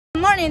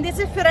morning, this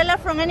is Fiorella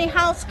from Any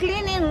House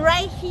Cleaning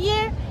right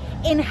here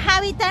in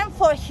Habitat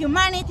for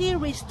Humanity,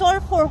 Restore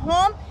for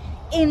Home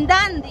in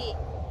Dundee,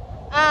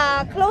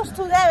 close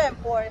to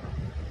Devonport.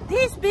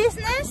 This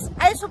business,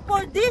 I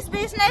support this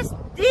business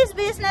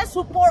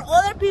support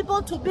other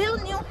people to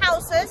build new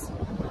houses.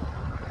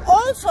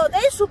 Also,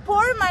 they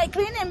support my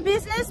cleaning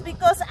business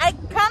because I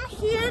come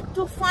here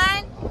to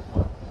find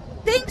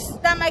things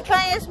that my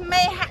clients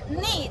may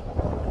need.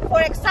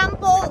 For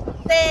example,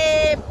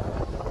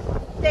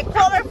 the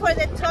cover for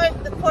the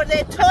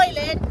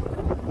toilet,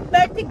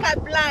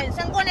 vertical blinds.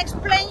 I'm going to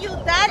explain you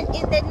that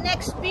in the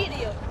next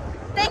video.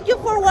 Thank you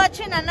for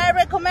watching, and I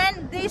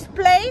recommend this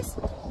place.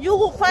 You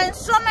will find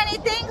so many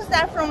things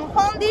that from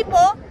Home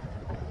Depot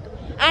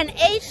and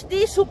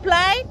HD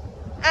Supply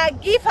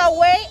give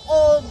away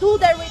or do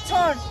the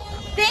return.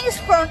 Things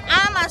from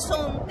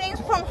Amazon, things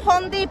from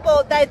Home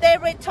Depot that they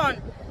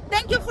return.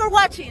 Thank you for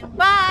watching.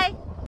 Bye.